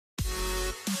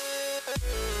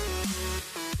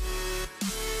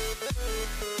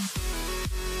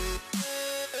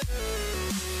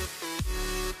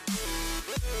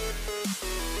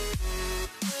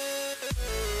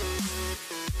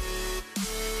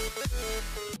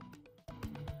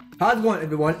How's it going,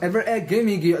 everyone? EVER-TASTIC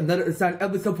Gaming here, another exciting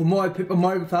episode for more Paper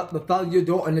Mario without your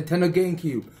door on Nintendo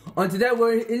Gamecube. On today,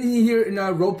 we're in here in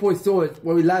our Rogueport stores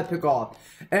where we last pick off.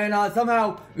 And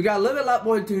somehow, we got a little lot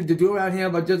more to do around here,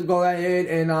 but just go ahead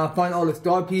and find all the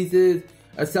star pieces,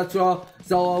 etc.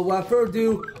 So, without further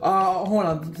ado, hold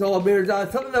on. So, there's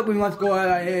something that we must go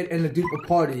ahead and do for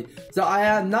party. So, I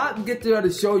have not get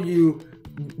to show you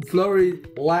Flurry's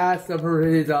last of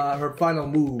her final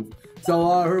move.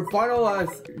 So her final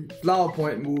flower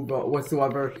point move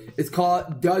whatsoever is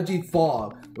called Dodgy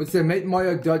Fog, which will make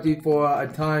Mario dodgy for a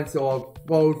time so I'll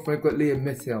fold frequently and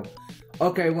miss him.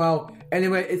 Okay, well,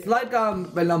 anyway, it's like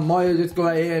when Mario just go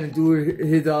ahead and do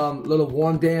his little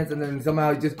warm dance, and then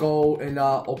somehow he just go and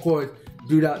of course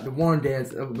do the warm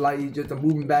dance, like he's just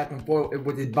moving back and forth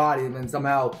with his body, and then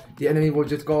somehow the enemy will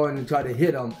just go in and try to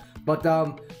hit him. But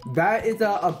that is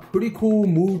a pretty cool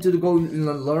move to go and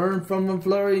learn from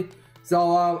Flurry.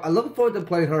 So I'm looking forward to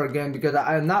playing her again because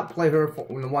I have not played her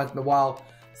once in a while.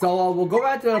 So we'll go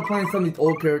back to playing some of these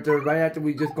old characters right after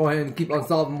we just go ahead and keep on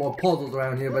solving more puzzles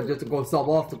around here, but just to go solve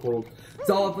obstacles.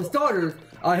 So for starters,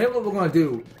 here's what we're gonna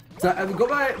do. So if we go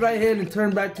right here and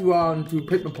turn back to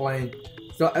paper plane.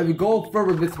 So if we go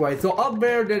further this way, so up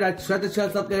there's that treasure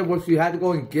chest up there which we had to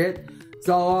go and get.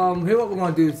 So here's what we're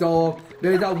gonna do. So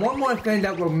there's one more thing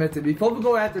that we're missing before we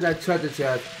go after that treasure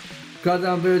chest.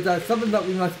 Because there's something that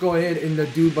we must go ahead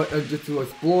and do, but just to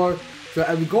explore. So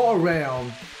as we go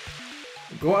around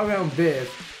this.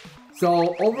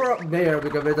 So over up there,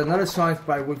 because there's another shine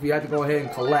sprite which we have to go ahead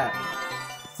and collect.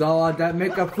 So that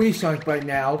make a free shine sprite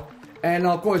now. And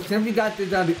of course, since we got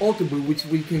this the ultra boot, which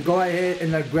we can go ahead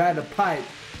and grab the pipe,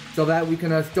 so that we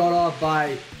can start off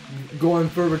by going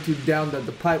further down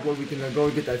the pipe where we can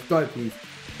go get that start piece.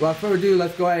 Without further ado,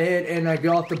 let's go ahead and get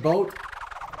off the boat.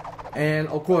 And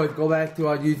of course, go back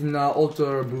to using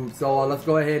Ultra Boot. So let's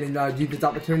go ahead and use this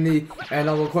opportunity. And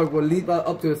of course, we'll leap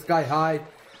up to the sky high.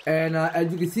 And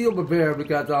as you can see over there,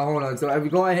 because hold on. So as we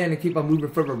go ahead and keep on moving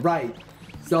further right.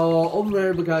 So over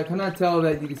there, because I cannot tell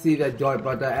that you can see that dart,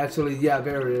 but actually, yeah,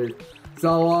 there it is.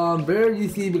 So there you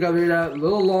see, because there's that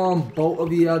little long bolt of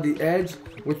the edge,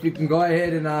 which we can go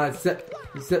ahead and set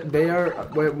there,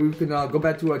 where we can go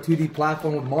back to a 2D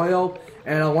platform with Mario.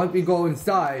 And once we go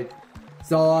inside.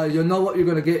 So you'll know what you're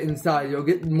gonna get inside. You'll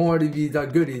get more of these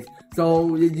goodies.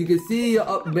 So you can see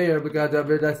up there because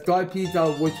there's that star piece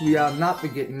which we are not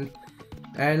forgetting.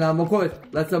 And of course,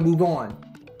 let's move on.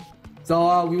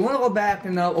 So we want to go back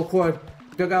and of course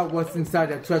check out what's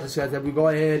inside that treasure chest. As we go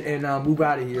ahead and move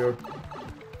out of here.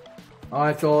 All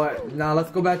right. So now let's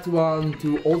go back to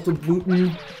Ultra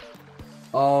Bootin'.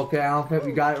 Okay, I don't think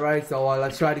we got it right. So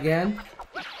let's try it again.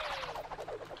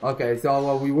 Okay,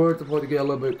 so we were supposed to get a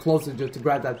little bit closer just to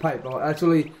grab that pipe. But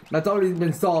actually, that's already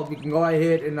been solved. We can go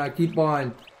ahead and keep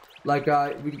on, like,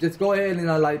 we can just go ahead and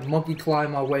like monkey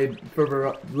climb our way further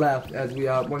up left as we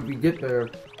once we get there.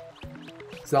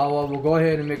 So we'll go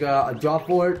ahead and make a drop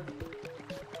for it.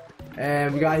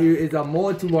 And we got here is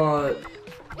more to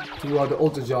the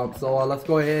ultra jump. So let's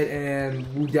go ahead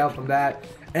and move down from that.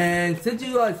 And since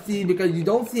you see, because you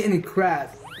don't see any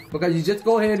cracks. Because you just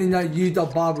go ahead and use the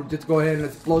bobber, just go ahead and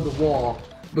explode the wall.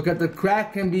 Because the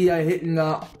crack can be hitting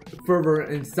further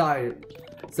inside.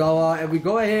 So if we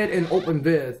go ahead and open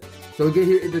this, so we get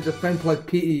here is the defense plus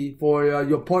PE for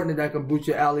your partner that can boost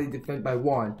your ally defense by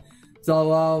 1.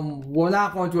 So we're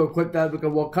not going to equip that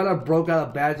because we're kind of broke out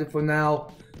of budget for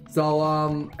now. So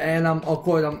and of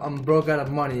course I'm broke out of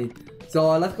money.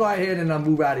 So let's go ahead and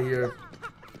move out of here.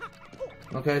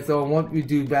 Okay, so once we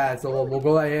do that, so we'll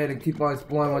go ahead and keep on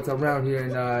exploring what's around here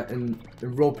in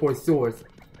Rogueport stores.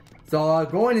 So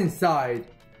going inside.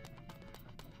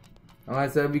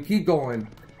 Alright, so we keep going.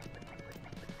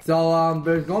 So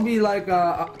there's gonna be like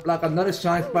another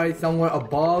shine sprite somewhere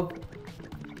above.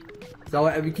 So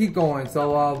if we keep going,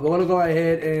 so we're gonna go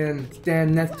ahead and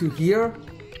stand next to here.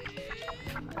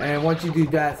 And once you do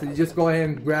that, so you just go ahead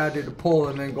and grab the pole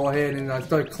and then go ahead and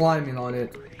start climbing on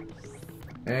it.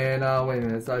 And wait a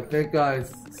minute, so I think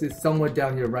it's somewhere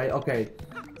down here, right? Okay.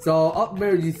 So up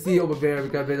there you see over there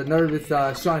because there's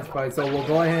another shine sprite. So we'll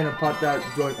go ahead and pop that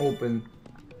joint open.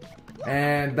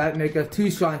 And that makes us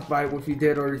 2 shine sprite, which we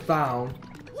did already found.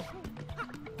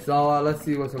 So let's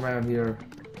see what's around here.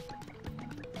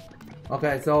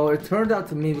 Okay, so it turned out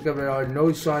to me because there are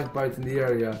no shine sprites in the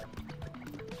area.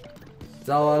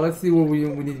 So let's see where we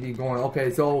need to be going.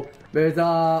 Okay, so there's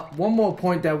one more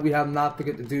point that we have not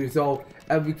forget to do. So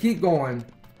as we keep going,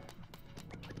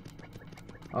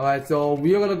 alright, so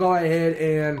we are gonna go ahead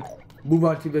and move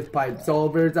on to this pipe. So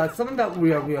there's something that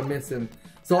we are missing.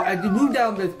 So as you move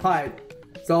down this pipe,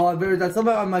 so there's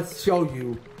something I must show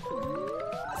you.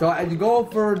 So as you go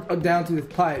down to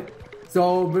this pipe,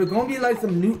 so there's gonna be like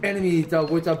some new enemies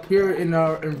which appear in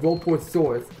Rogueport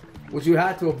source, which you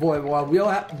have to avoid. Well, we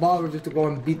don't have to bother just to go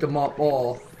and beat them up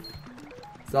all.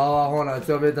 So hold on.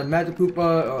 So there's a Magic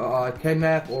Koopa,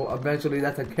 K-Mac, or eventually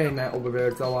that's a K-Mac over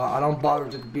there. So I don't bother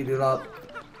just to beat it up.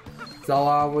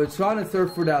 So we're trying to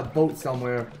search for that boat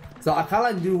somewhere. So I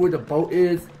kind of knew where the boat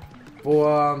is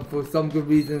for some good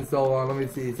reason. So let me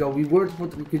see. So we were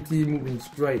supposed to continue moving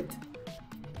straight.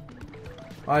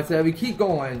 Alright, so we keep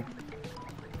going.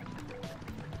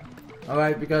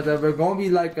 Alright, because we're going to be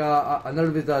like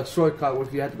another shortcut which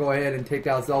we have to go ahead and take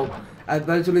out. So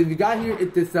eventually we got here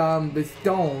at this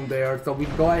stone there, so we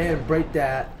can go ahead and break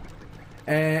that.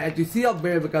 And as you see up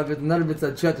there, because there's another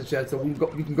treasure chest, so we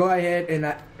can go ahead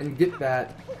and get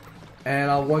that.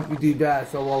 And once we do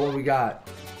that, so what we got?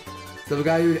 So we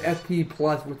got here the FP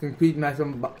plus, which increased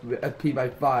maximum FP by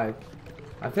 5.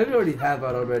 I think we already have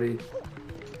that already.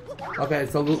 Okay,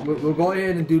 so we'll go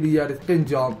ahead and do the spin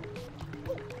jump.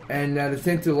 And the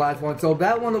same to the last one. So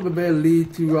that one over there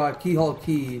leads to Keyhole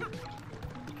Key.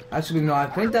 Actually, no, I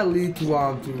think that leads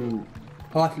to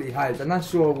Parsley Heights. I'm not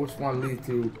sure which one leads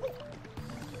to.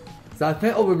 So I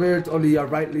think over there it's on the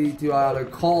right lead to the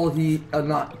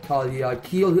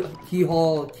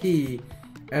Keyhole Key.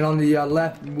 And on the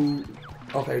left move.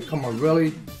 Okay, come on,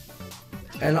 really?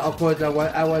 And of course, I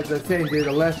was saying there's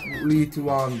the left lead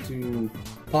to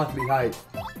Parsley Heights.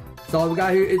 So we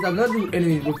got here is another new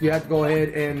enemy which we have to go ahead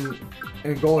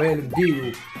and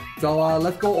do. So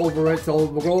let's go over it. So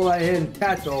we'll go right ahead and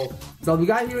tackle. So we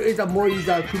got here is a more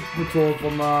Koopa Patrol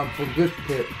from this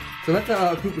pit. So that's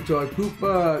a Koopa Patrol,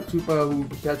 Koopa who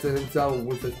protects himself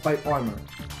with his fight armor.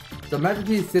 The magic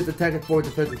piece sits attacking for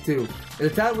defensive too.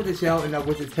 It attacks with a shell and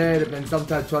with its head and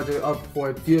sometimes charges up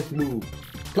for a fierce move.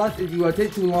 Plus, if you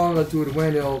take too long to the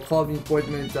wind, it'll cause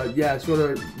reinforcements. Yeah, sort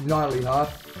of gnarly, huh?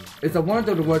 It's one of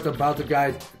the words about the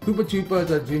guys. Koopa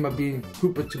Troopas dream of being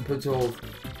Koopa Patrols.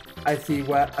 I see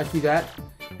that.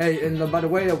 Hey, and by the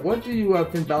way, what do you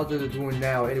think Bowser is doing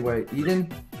now? Anyway,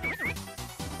 Eden?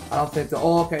 I don't think so.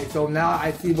 Oh, okay. So now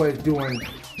I see what it's doing.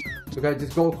 Okay,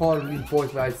 just go call and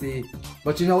reinforce what I see.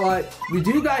 But you know what? We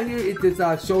do got here is this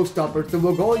showstopper, so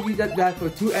we'll go and use that for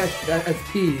 2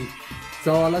 SP.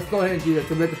 So let's go ahead and do that.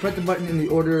 So we have to press the button in the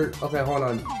order. Okay, hold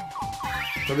on.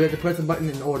 So we have to press the button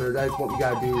in order. That is what we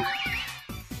gotta do.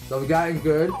 So we got it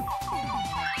good.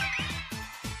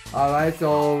 Alright,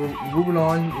 so moving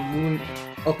on.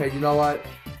 Okay, you know what?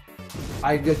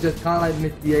 I just kind of like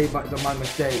missed the A button on my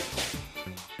mistake.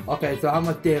 Okay, so how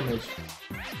much damage?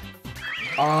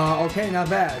 Okay, not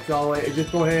bad. So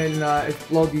just go ahead and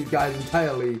explode these guys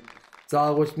entirely.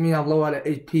 So which means I'm low out of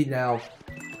HP now.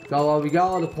 So we got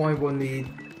all the points we'll need.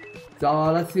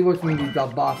 So let's see what's in these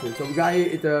bosses. So we got here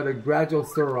is the gradual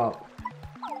syrup.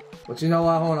 But you know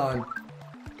what? Hold on.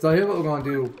 So here's what we're gonna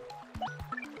do.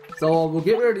 So we'll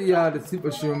get rid of the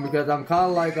super shroom because I'm kind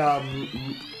of like I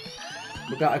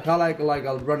kind of like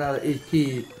run out of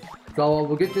HP. So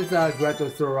we'll get this gradual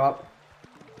syrup.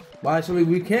 Well, actually,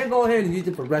 we can go ahead and use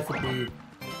it for recipe.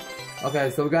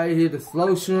 Okay, so we got here the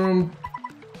slow shroom.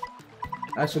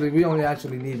 Actually, we only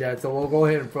actually need that, so we'll go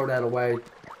ahead and throw that away.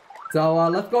 So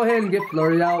let's go ahead and get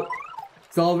Flurry out.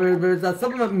 So there's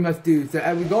something that we must do.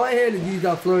 So we go ahead and use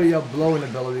our Flurry blowing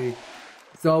ability.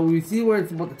 So we see where it's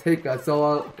supposed to take us.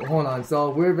 So hold on. So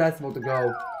where's that supposed to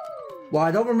go? Well,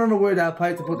 I don't remember where that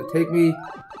pipe's supposed to take me.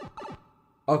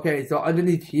 Okay, so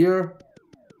underneath here.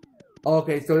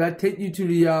 Okay, so that takes you to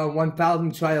the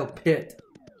 1,000 trial pit.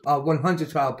 100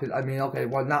 trial pit. I mean, okay,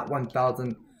 well, not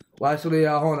 1,000. Well, actually,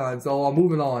 hold on. So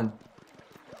moving on.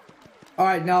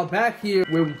 Alright, now back here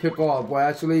where we pick off. Well,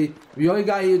 actually, we only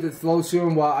got here the slow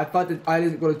shroom. Well, I thought that I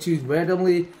didn't go to choose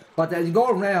randomly. But as you go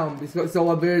around,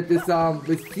 so there's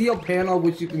this steel panel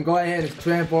which you can go ahead and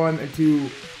transform into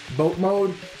boat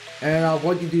mode. And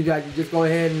once you do that, you just go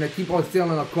ahead and keep on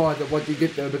sailing across once you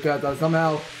get there, because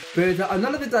somehow there's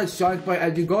another bit that shines. But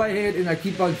as you go ahead and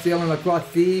keep on sailing across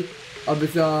sea of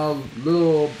this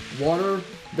little water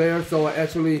there, so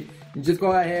actually you just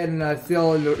go ahead and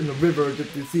sail in the river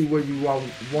just to see where you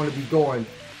want to be going.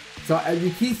 So as you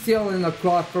keep sailing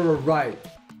across further right,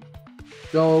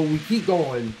 so we keep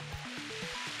going.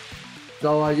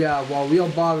 So yeah, well, we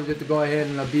don't bother just to go ahead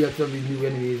and beat up some of these new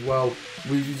enemies. Well,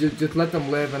 we just let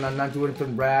them live and not do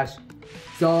anything rash.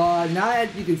 So now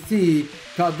as you can see,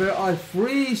 cause there are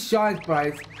 3 shine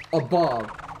sprites above.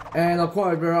 And of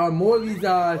course, there are more of these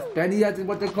spendy, that's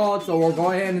what they're called. So we'll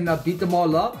go ahead and beat them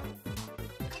all up.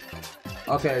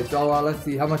 Okay, so let's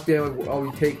see how much damage are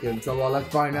we taking. So let's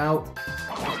find out.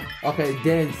 Okay,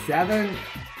 then 7.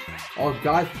 Oh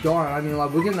gosh darn! I mean,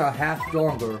 like we're getting a half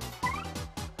stronger.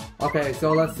 Okay,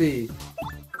 so let's see.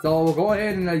 So we'll go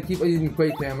ahead and keep using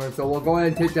Quake Hammer. So we'll go ahead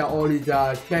and take down all these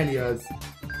Spaniards.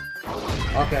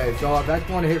 Okay, so that's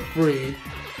going to hit free.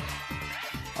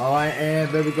 Alright, and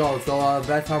there we go. So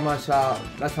that's how much,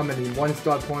 that's how many, 1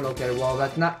 star point. Okay, well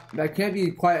that can't be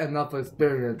quite enough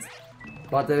experience,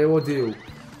 but it will do.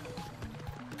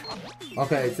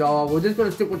 Okay, so we're just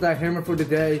gonna stick with that hammer for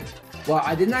today. Well,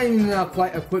 I did not even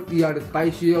quite equip the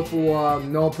Spice Shield for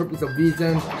no purpose of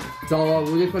reason. So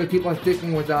we're just gonna keep on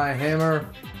sticking with our hammer.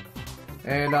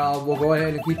 And we'll go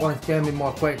ahead and keep on spamming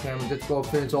more Quake Hammer. Just go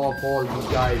finish all 4 of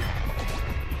these guys.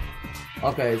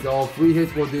 Okay, so 3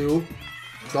 hits will do.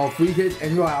 So 3 hits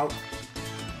and you're out.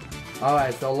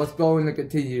 Alright, so let's go and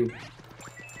continue.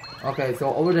 Okay,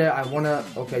 so over there I wanna,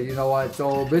 okay, you know what,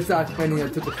 so this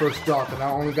Spaniard took the first drop and I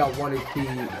only got 1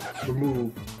 HP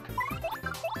removed.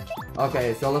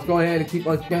 Okay, so let's go ahead and keep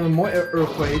on spamming more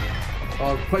Earthquake,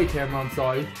 or Quake Hammer, I'm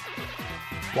sorry.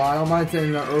 Well, I don't mind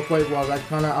saying the Earthquake, well that's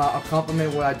kinda a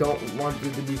compliment where I don't want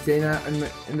you to be saying that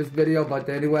in this video, but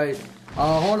anyway,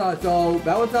 hold on, so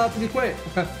that was pretty quick.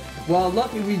 Well,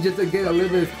 luckily we just get a little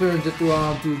bit of experience just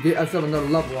to get ourselves another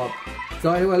level up.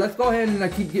 So anyway, let's go ahead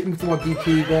and keep getting some more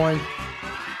BP going.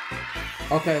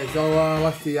 Okay, so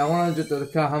let's see. I want to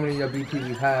just count how many BP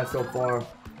we've had so far.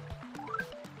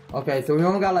 Okay, so we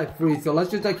only got like 3. So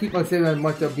let's just keep on saving as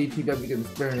much of BP that we can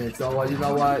experience. So you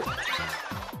know what?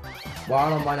 Well, I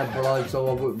don't mind the blood.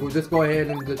 So we'll just go ahead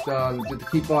and just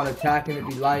keep on attacking if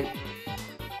we like.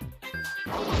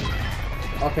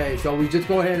 Okay, so we just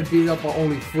go ahead and beat up on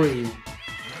only 3.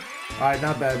 Alright,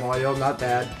 not bad, Mario, not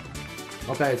bad.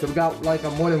 Okay, so we got like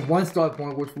more than 1 star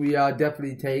point, which we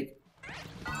definitely take.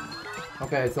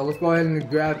 Okay, so let's go ahead and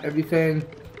grab everything.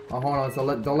 Hold on, so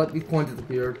don't let these coins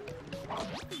disappear.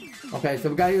 Okay, so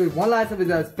we got here 1 last of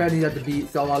his Spaniard at the beat.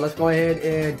 So let's go ahead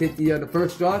and take the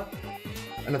first drop.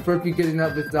 And the first we're getting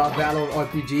up is Battle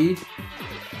RPG.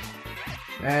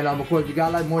 And of course, we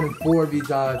got like more than 4 of these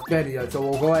Spaniards. So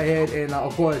we'll go ahead and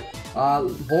of course,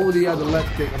 hold the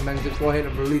left stick and then just go ahead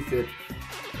and release it.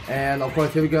 And of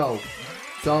course, here we go.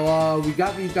 So we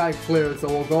got these guys cleared. So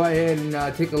we'll go ahead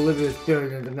and take a little bit of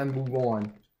experience and then move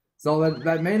on. So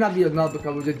that may not be enough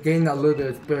because we just gained a little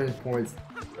bit of experience points.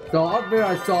 So up there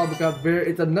I saw because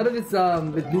it's another this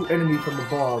new enemy from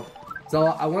above. So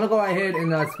I want to go ahead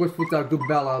and switch with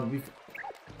Gubella.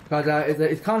 Because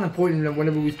it's kind of important that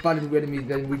whenever we spot new enemies,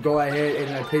 then we go ahead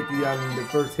and take the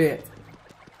first hit.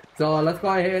 So let's go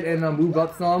ahead and move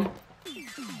up some.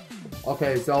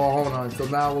 Okay, so hold on. So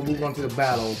now we'll move on to the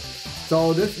battle.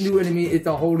 So this new enemy is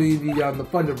holding the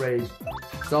Thunder Rage.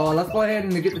 So let's go ahead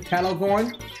and get the Tallow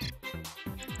going.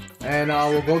 And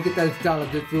we'll go get that Tallow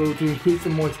just to increase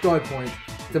some more story points.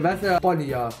 So that's a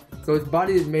funny, so its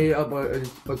body is made up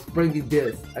of a springy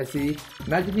disc, I see.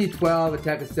 Magic speed 12,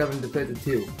 attack is 7, defense is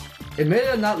 2. It may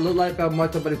not look like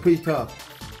much, but it's pretty tough.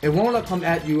 It won't come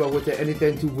at you with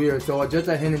anything too weird, so just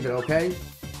a hint of it, okay?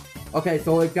 Okay,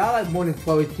 so it got like more than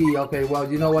 12 HP, okay,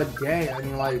 well, you know what, dang, I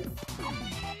mean, like,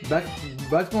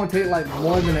 that's gonna take like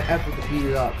more than an effort to beat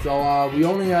it up. So, we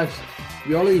only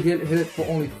hit it for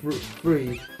only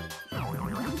 3.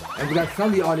 And we got some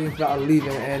of the audience that are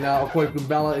leaving, and of course,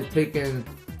 Gubella is taking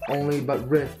only but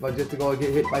risk, but just to go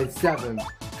get hit by 7.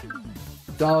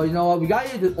 So you know what, we gotta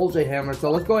use this Ultra Hammer,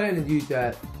 so let's go ahead and use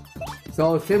that.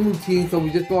 So same routine, so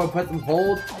we just go and press and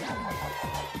hold.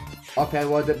 Okay,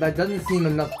 well that doesn't seem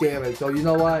enough damage, so you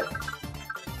know what?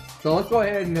 So let's go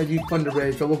ahead and use Thunder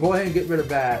Rage, so we'll go ahead and get rid of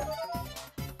that.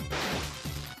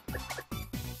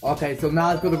 Okay, so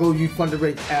now it's gonna go use Thunder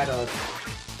Rage at us.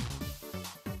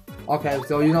 Okay,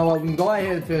 so you know what, we can go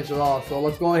ahead and finish it off, so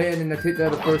let's go ahead and take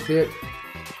the first hit.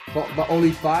 But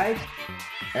only 5,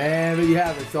 and there you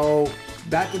have it. So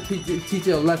that could teach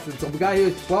you a lesson. So we got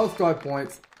here 12 star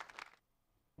points,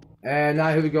 and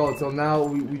now here we go. So now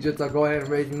we just go ahead and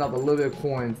raising up a little bit of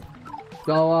coins.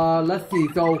 So let's see.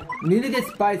 So we need to get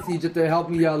Spicy just to help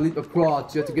me leap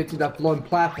across, just to get to that floating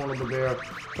platform over there.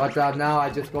 But now I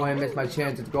just go ahead and miss my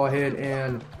chance to go ahead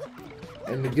and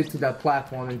get to that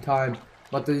platform in time.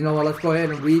 But you know what? Let's go ahead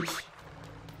and reach.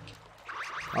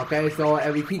 Okay, so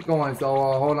and we keep going. So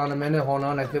hold on a minute, hold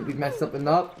on. I think we messed something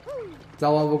up.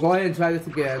 So we'll go ahead and try this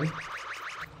again.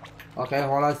 Okay,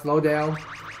 hold on, slow down.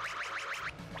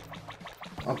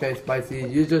 Okay, Spicy,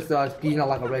 you just speeding up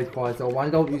like a race car. So why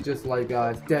don't you just like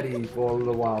steady for a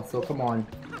little while? So come on.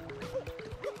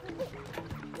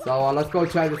 So let's go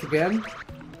try this again.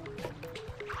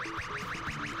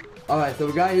 Alright, so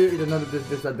we got here is another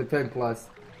this defense plus.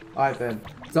 Alright then.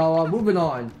 So moving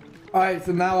on. Alright,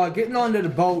 so now getting onto the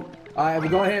boat. Alright, we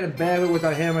go ahead and bang it with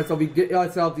our hammer, so we get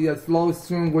ourselves the slow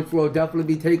swim, which will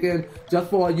definitely be taken just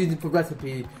for using for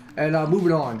recipe. And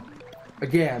moving on.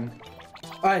 again.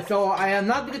 Alright, so I am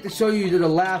not going to show you the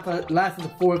last of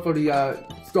the 4 for the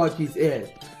star piece is.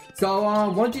 So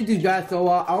once you do that, so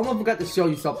I almost forgot to show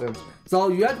you something. So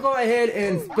you have to go ahead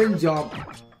and spin jump,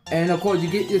 and of course you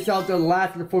get yourself the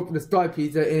last of the 4 for the star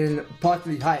piece in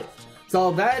Parsley Heights.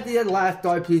 So that is the last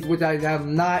star piece, which I have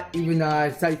not even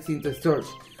sightseen to search.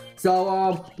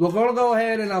 So we're gonna go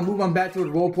ahead and move on back to the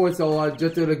Rogueport. So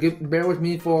just to bear with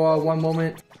me for one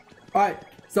moment. Alright,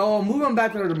 so moving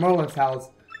back to the Merlin's house.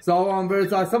 So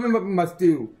there's something that we must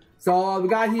do. So we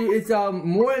got here, it's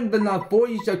more than 4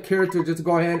 each character just to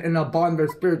go ahead and bond their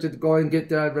spirit just to go ahead and get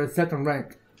the second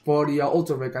rank for the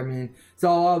ultra rank, I mean.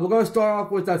 So we're gonna start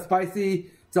off with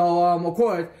Spicy. So of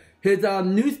course, his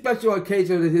new special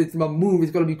occasion, his move is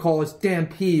going to be called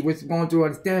Stampede, which is going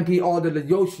to stampede all the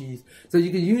Yoshis. So you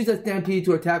can use the Stampede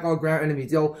to attack all ground enemies.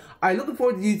 So I'm looking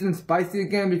forward to using Spicy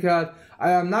again because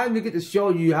I am not even going to show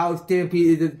you how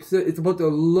Stampede is supposed to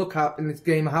look out in this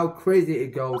game, how crazy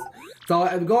it goes.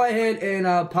 So go ahead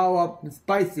and power up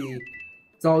Spicy.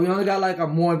 So we only got like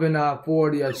more than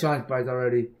 4 Shine Sprites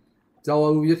already.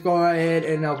 So we just go ahead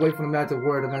and wait for the match to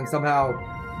work, and then somehow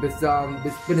this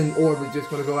spinning orb is just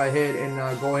gonna go ahead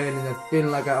and spin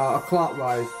like a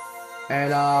clockwise.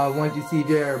 And once you see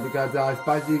there, because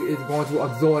Spicy is going to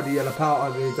absorb the power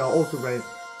of his ultra rank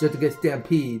just to get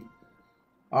Stampede.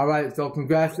 All right, so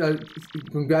congrats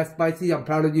Spicy. I'm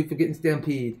proud of you for getting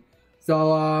Stampede.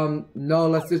 So no,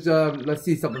 let's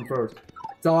see something first.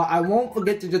 So I won't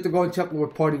forget to just go and check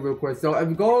with Party real quick. So if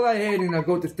we go ahead and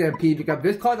go to Stampede, because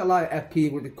this costs a lot of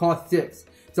FP, which it costs 6.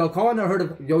 So call on the herd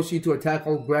of Yoshi to attack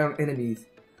all ground enemies.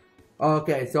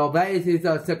 Okay, so that is his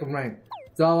second rank.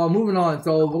 So moving on.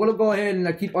 So we're gonna go ahead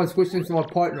and keep on switching some more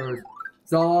partners.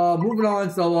 So moving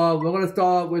on. So we're gonna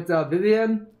start with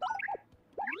Vivian.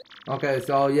 Okay,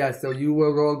 so yeah, so you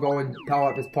will go and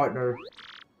power up his partner.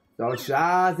 So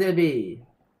Shazubi.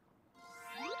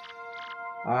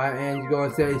 Alright, and you're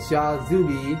gonna say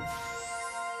Shazubi.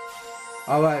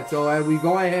 Alright, so we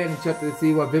go ahead and check to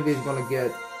see what Vivian's gonna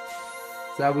get.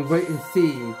 So we wait and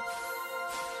see.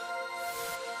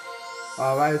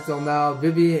 Alright, so now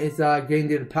Vivian is gaining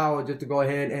the power just to go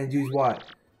ahead and use what?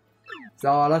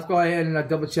 So let's go ahead and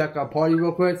double check our party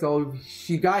real quick. So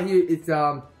she got here, it's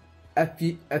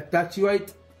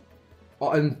Infatuate.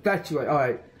 Or Infatuate,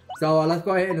 alright. So let's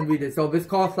go ahead and read it. So this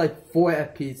costs like 4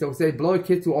 FP. So say blow a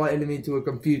kiss to all enemies to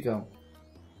confuse them.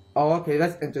 Oh, okay,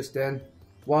 that's interesting.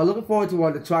 Well, looking forward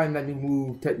to trying that new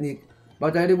move technique.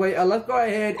 But anyway, let's go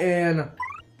ahead and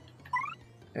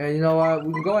you know what,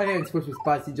 we can go ahead and switch with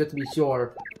Spicy just to be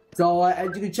sure. So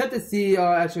as you can check to see,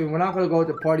 actually we're not gonna go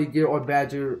to Party Gear or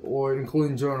Badger or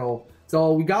including Journal.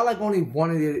 So we got like only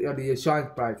one of the Shine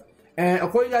Sprites. And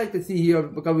according to what you can see here,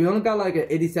 because we only got like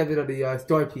 87 of the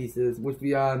star pieces, which we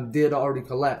did already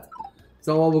collect.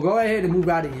 So we'll go ahead and move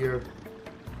out of here.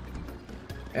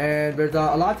 And there's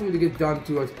a lot to get done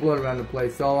to explore around the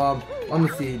place. So let me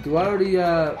see, do I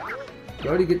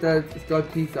already get that star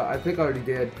piece? I think I already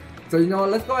did. So you know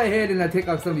what, let's go ahead and take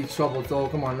out some of these troubles. So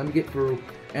come on, let me get through.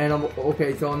 And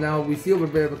okay, so now we see over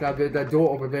there because there's that door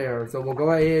over there. So we'll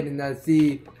go ahead and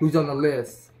see who's on the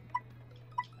list.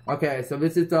 Okay, so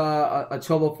this is a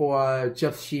trouble for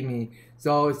Chef Shimi.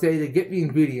 So say to get the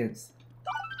ingredients.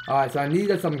 Alright, so I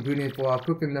need some ingredients for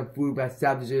cooking the food that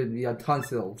savages the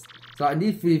tonsils. So I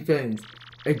need 3 things: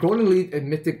 a golden leaf, a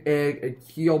mystic egg, a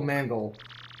keel mango.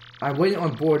 I'm waiting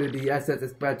on board of the SS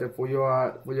Inspector for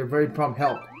your very prompt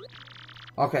help.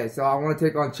 Okay, so I want to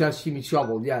take on Chef Shimi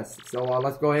Trouble, yes. So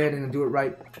let's go ahead and do it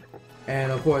right.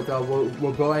 And of course,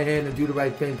 we'll go ahead and do the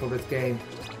right thing for this game.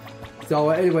 So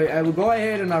anyway, we'll go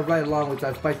ahead and ride along with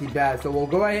Spicy Bass. So we'll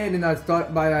go ahead and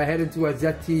start by heading to a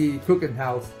ZT cooking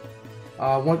house.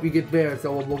 Once we get there,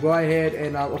 so we'll go ahead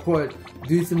and of course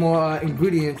do some more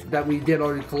ingredients that we did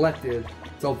already collected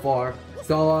so far.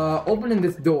 So opening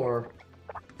this door.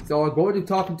 So I'll go to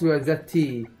talking to a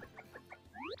ZT.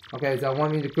 Okay, so I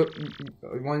want me to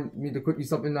cook you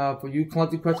something for you,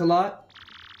 Clumsy Crush a lot?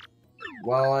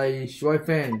 Well, I sure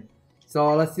thing.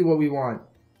 So let's see what we want.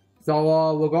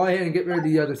 So we'll go ahead and get rid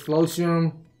of the slow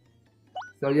shroom.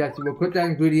 So yes, we'll cook that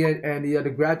ingredient and the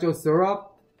gradual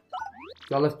syrup.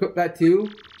 So let's cook that too.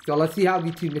 So let's see how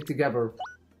these two mix together.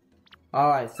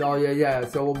 Alright, so yeah,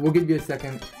 so we'll give you a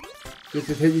second. Just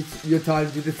to take your time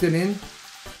to do the in.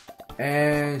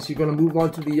 And she's gonna move on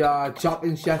to the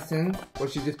chopping chesson, where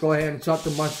she just go ahead and chop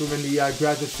the mushroom and the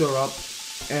gradual syrup.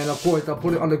 And of course, I'll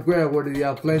put it on the grill where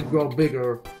the flames grow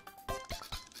bigger.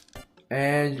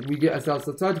 And we get ourselves,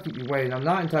 so sorry to keep you waiting. I'm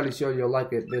not entirely sure you'll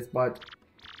like this, but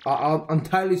I'm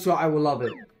entirely sure I will love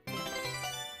it.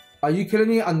 Are you kidding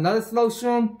me? Another slow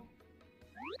shroom?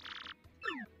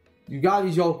 You gotta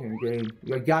be joking, game.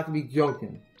 You got to be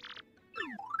joking.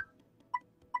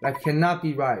 That cannot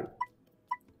be right.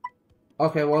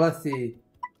 Okay, well, let's see.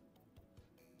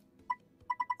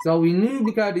 So we knew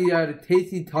because the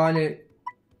tasty tonic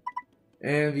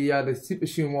and the super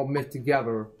shoe won't mix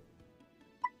together.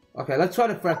 Okay, let's try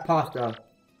the fresh pasta.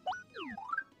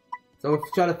 So let's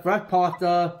try the fresh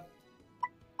pasta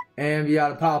and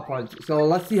the power punch. So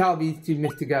let's see how these two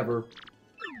mix together.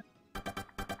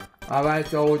 Alright,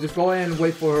 so we'll just go ahead and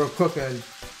wait for her cooking.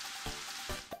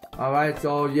 Alright,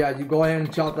 so yeah, you go ahead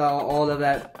and chop out all of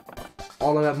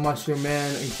that mushroom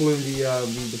in, including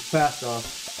the pasta.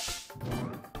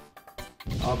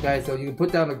 Okay, so you can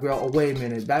put that on the grill. Oh, wait a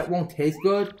minute, that won't taste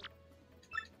good?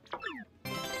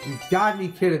 You gotta be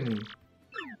kidding me.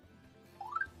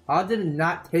 How did it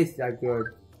not taste that good?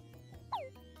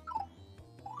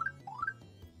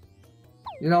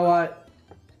 You know what?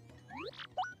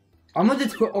 I'm gonna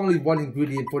just put only one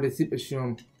ingredient for the super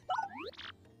shroom.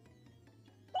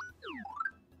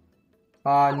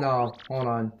 No, hold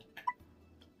on.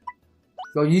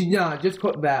 So just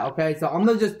cook that, okay? So I'm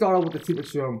gonna just start off with the super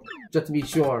shroom, just to be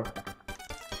sure.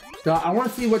 So I wanna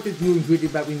see what this new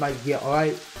ingredient that we might get,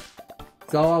 alright?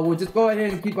 So we'll just go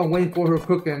ahead and keep on waiting for her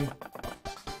cooking.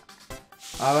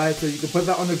 Alright, so you can put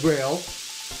that on the grill.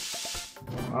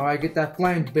 Alright, get that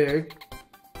flame big.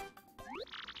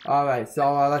 Alright,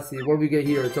 so let's see, what do we get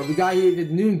here? So we got here the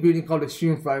new ingredient called the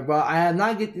shroom fry. Well, I have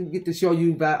not get to show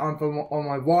you that on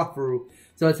my walkthrough.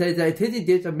 So it says that a tasty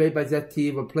dish are made by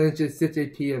ZT with replenishes 6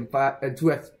 AP and 2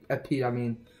 FP, I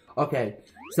mean. Okay,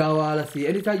 so let's see,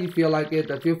 anytime you feel like it,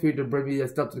 feel free to bring me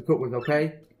stuff to cook with,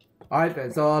 okay? Alright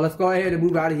then, so let's go ahead and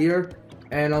move out of here.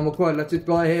 And of course, let's just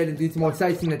go ahead and do some more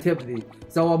sightseeing activity.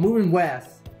 So moving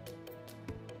west.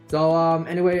 So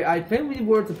anyway, I think we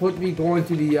were supposed to be going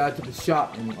to the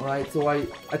shop, alright? So I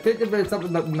think there's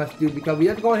something that we must do because we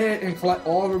have to go ahead and collect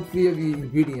all of the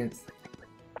ingredients.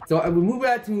 So we move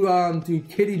back to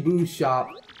Kitty Boo's shop.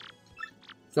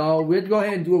 So we have to go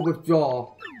ahead and do a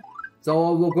withdrawal.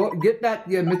 So we'll go get back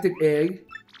the mystic egg.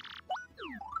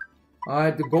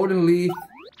 Alright, the golden leaf.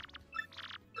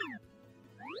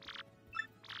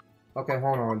 Okay,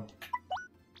 hold on.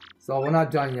 So we're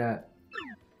not done yet.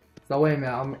 So wait a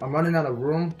minute, I'm running out of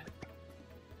room.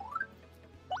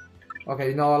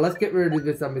 Okay, no, let's get rid of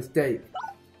this mistake.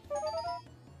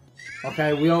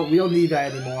 Okay, we don't need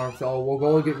that anymore, so we'll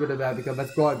go and get rid of that because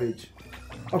that's garbage.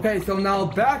 Okay, so now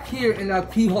back here in the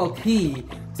keyhole key.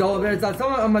 So there's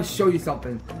someone, I'm gonna show you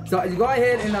something. So you go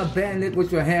ahead and bend it with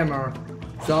your hammer.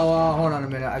 So hold on a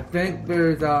minute. I think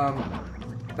there's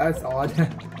that's odd.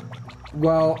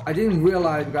 Well, I didn't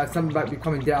realize we got something about to be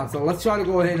coming down. So let's try to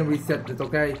go ahead and reset this,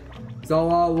 okay?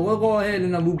 So we'll go ahead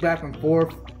and move back and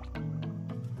forth.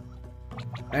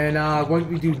 And once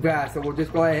we do that, so we'll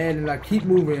just go ahead and keep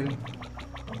moving.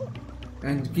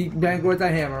 And keep banging with the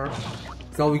hammer.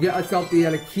 So we get ourselves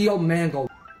the Keel Mango.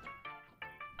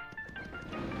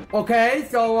 Okay,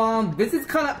 so this is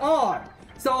kind of odd.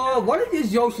 So what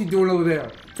is Yoshi doing over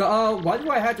there? So why do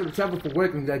I have to travel for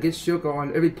work and get sugar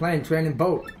on every plane, train, and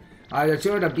boat? I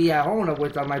sure to be at home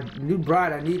with my new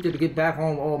bride. I need to get back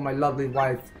home. Oh, my lovely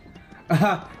wife.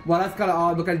 Well, that's kind of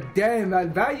odd because damn,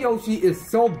 that Yoshi is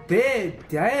so big.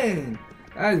 Dang,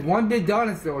 that is one big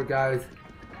dinosaur, guys.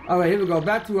 All right, here we go.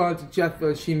 Back to Chef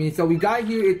Shimi. So we got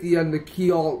here at the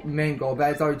Keel Mango.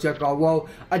 That's already checked out. Well,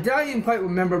 I didn't even quite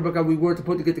remember because we were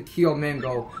supposed to get the Keel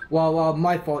Mango. Well,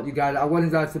 my fault, you guys. I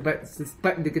wasn't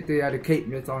suspecting to get the cake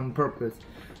mix on purpose.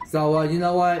 So you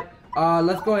know what?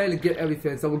 Let's go ahead and get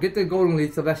everything. So we'll get the golden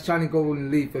leaf. So that's shiny golden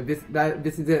leaf. And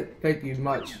this is it. Thank you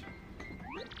much.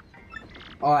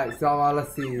 Alright, so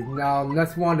let's see. Now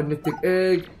next one, the mystic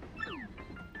egg.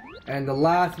 And the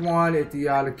last one is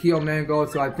the Keel Mango.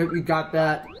 So I think we got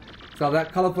that. So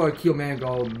that colorful Keel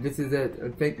Mango. This is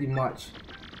it. Thank you much.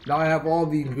 Now I have all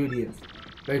the ingredients.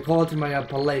 They call to my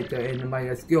palate and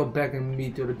my skill beckon me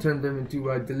to turn them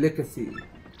into a delicacy.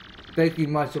 Thank you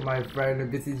much, my friend.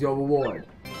 And this is your reward.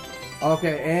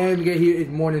 Okay, and we get here is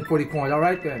more than 40 coins.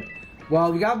 Alright then.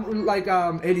 Well, we got like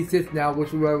 86 now,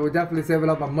 which we're definitely saving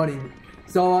up our money.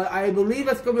 So I believe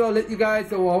that's gonna be all it, you guys.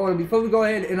 So hold on, before we go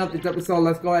ahead and end up this episode,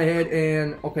 let's go ahead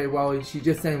and okay. Well, she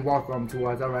just saying welcome to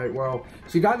us. All right. Well,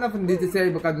 she got nothing to say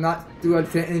because not to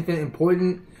say anything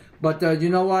important. But you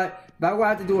know what? That's why I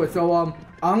have to do it. So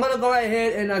I'm gonna go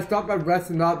ahead and stop by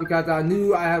resting up because I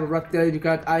knew I had a rough day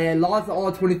because I had lost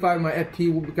all 25 of my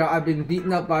FP because I've been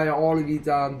beaten up by all of these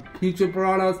future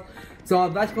piranhas. So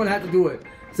that's gonna have to do it.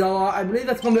 So I believe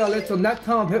that's gonna be all it. So next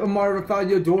time Paper Mario found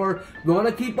your door, we're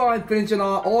gonna keep on finishing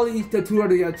all these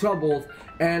 200 troubles,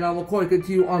 and of course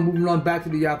continue on moving on back to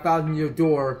the 1,000-year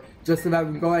door just so that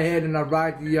we can go ahead and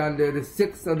ride the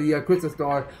 6 of the crystal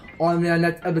star on the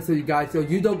next episode, you guys. So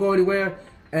you don't go anywhere,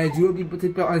 and you will be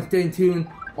participating on staying tuned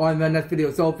on the next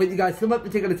video. So thank you guys so much for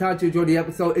taking the time to enjoy the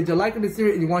episode. If you're liking the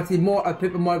series and you want to see more of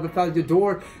Paper Mario Found Your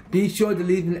Door, be sure to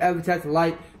leave an EVER-TASTIC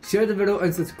like, share the video,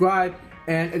 and subscribe.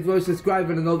 And as well as subscribe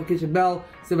and the notification bell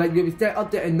so that you'll be stay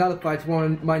updated and notified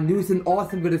when my news and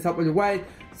awesome videos up on the way.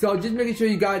 So just making sure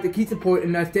you guys to keep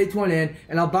supporting and stay tuned in.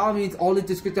 And by all means, all the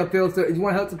description fields. So if you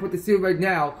want to help support the series right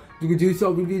now, you can do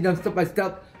so. We read them step by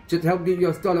step just to help get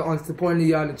you started on supporting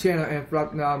the channel and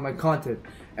throughout my content.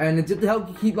 And just to help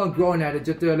you keep on growing at it,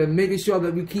 just to making sure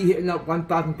that we keep hitting up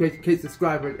 1,000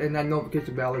 subscribers and that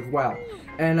notification bell as well.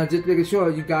 And just making sure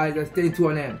you guys are staying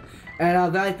tuned in.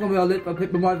 And that's going to be all it for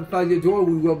Paper Mario Found Your Door.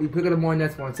 We will be picking up more in the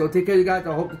next one. So take care, you guys.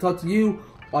 I hope to talk to you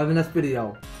on the next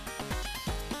video.